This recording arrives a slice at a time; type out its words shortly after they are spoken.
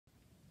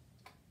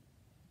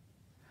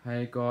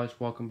Hey guys,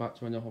 welcome back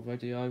to another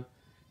video.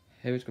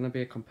 Here is going to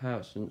be a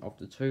comparison of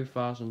the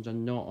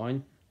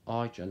 2009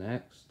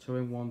 Igenix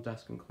 2-in-1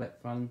 desk and clip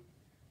fan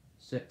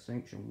 6"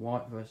 in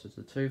white versus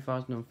the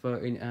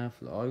 2013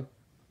 Airflow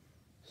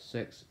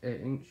 6"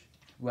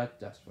 red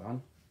desk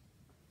fan.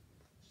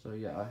 So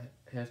yeah,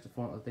 here's the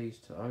front of these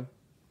two.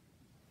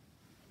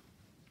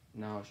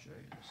 Now I'll show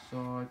you the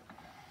side.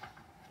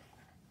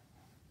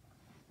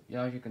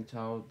 Yeah, as you can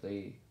tell,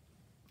 the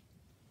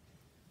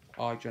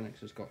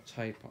Igenix has got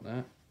tape on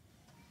it.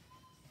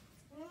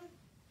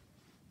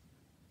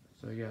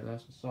 So yeah,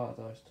 that's the side of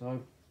those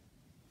two.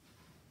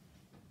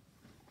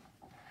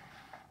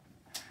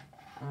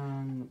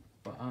 And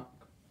back.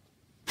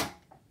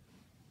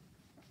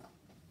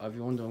 If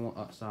you're wondering what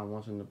that sound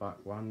was in the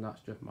background,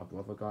 that's just my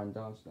brother going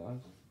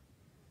downstairs.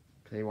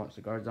 He wants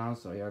to go down,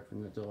 so he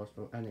opened the doors.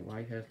 But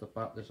anyway, here's the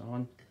back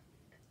design.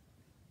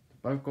 They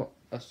both got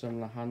a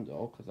similar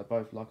handle because they're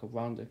both like a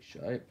rounded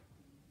shape.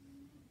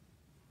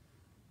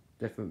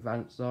 Different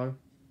vents though.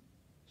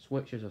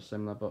 Switches are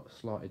similar but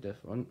slightly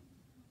different.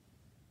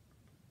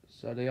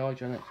 So the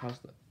Igenix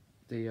has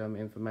the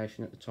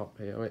information at the top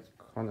here. It's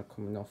kind of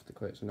coming off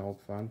because it's an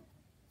old fan.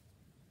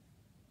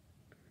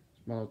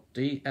 It's model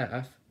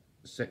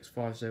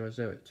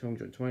DF6500,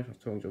 220 or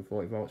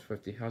 240 volts,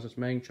 50 has its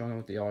main channel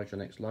with the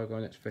Igenix logo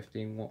and it's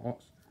 15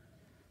 watts.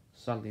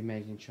 Sadly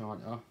made in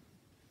China.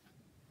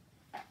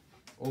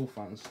 All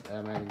fans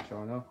are made in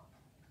China.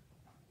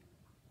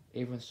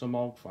 Even some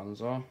old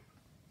fans are.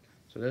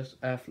 So this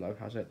Airflow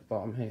has at the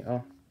bottom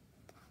here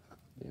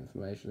the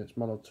information. It's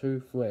model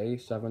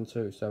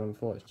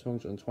 237274. It's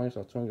 220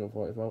 or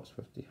 240 volts,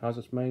 50 has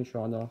its main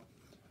channel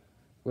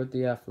with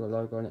the Airflow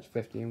logo and it's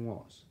 15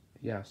 watts.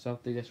 Yeah,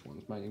 sadly this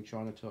one's made in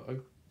China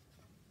too.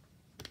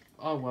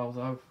 Oh well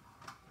though.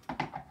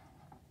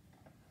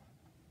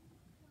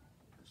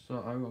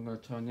 So I'm going to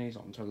turn these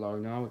on to low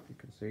now if you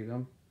can see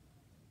them.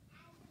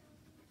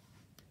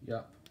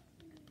 Yep.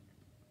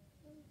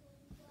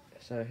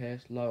 So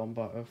here's low on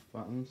both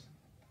buttons.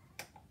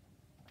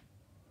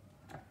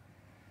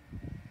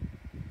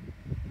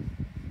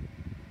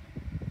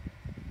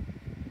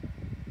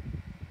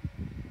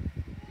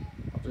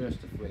 I'll do this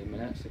to 3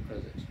 minutes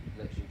because it's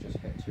literally just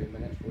hit 2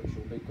 minutes, which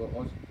will be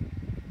good.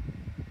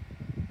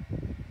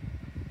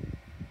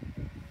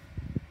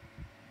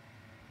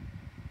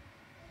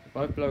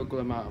 Both blow a good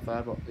amount of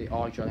air, but the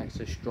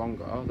Igenix is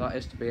stronger. That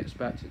is to be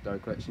expected though,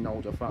 because it's an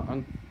older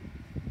fan.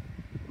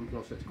 And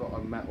plus it's got a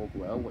metal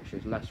grille, which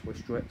is less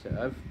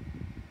restrictive.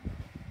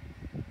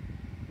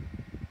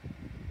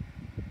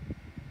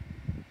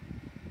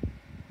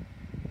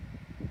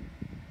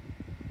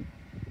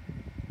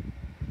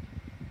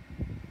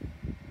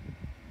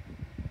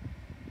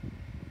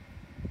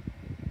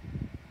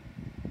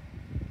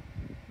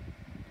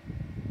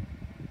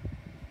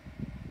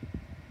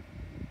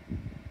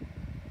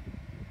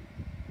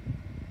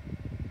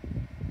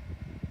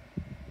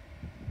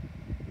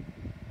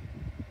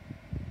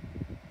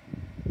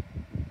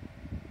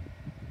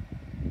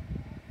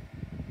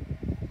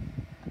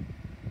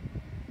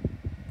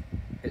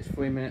 It's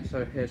 3 minutes,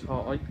 so here's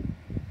heart rate.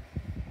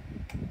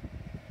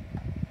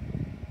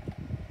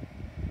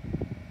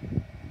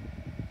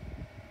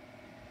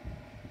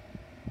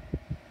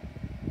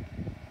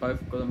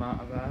 Both good amount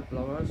of air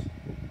blowers.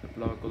 They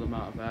blow a good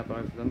amount of air,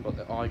 both of them, but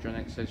the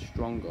Igenix is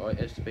stronger. It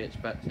is to be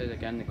expected,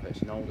 again, because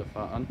it's an older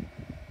fan.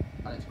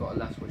 And it's got a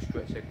less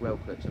restricted grille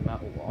because it's a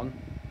metal one.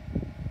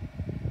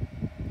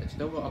 It's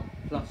still got a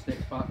plastic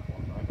back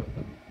one though, but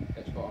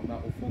it's got a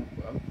metal front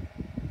grille.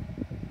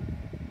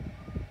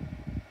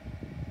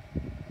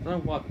 I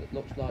don't know why, but it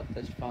looks like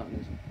this fan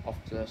is off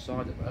to the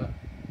side of it.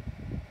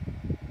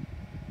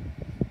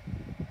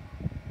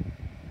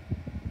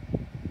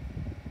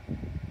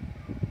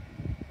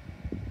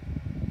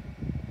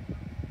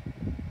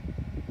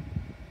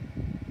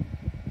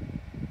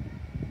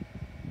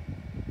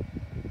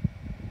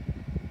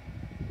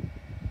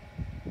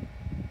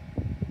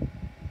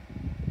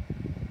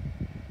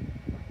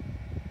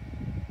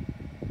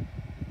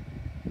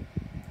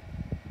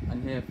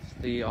 And here's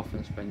the off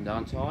and spin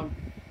down time.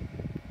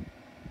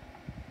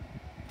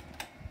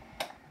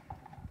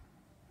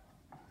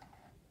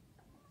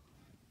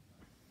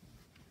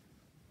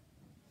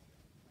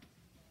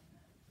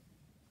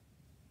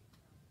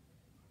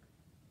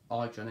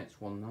 Igenix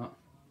won that.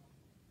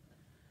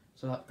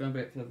 So that's going to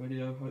be it for the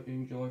video. Hope you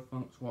enjoyed.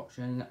 Thanks for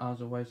watching.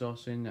 As always, I'll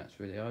see you in the next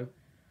video.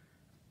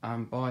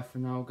 And bye for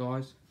now,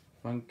 guys.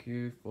 Thank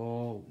you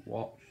for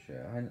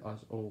watching,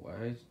 as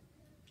always.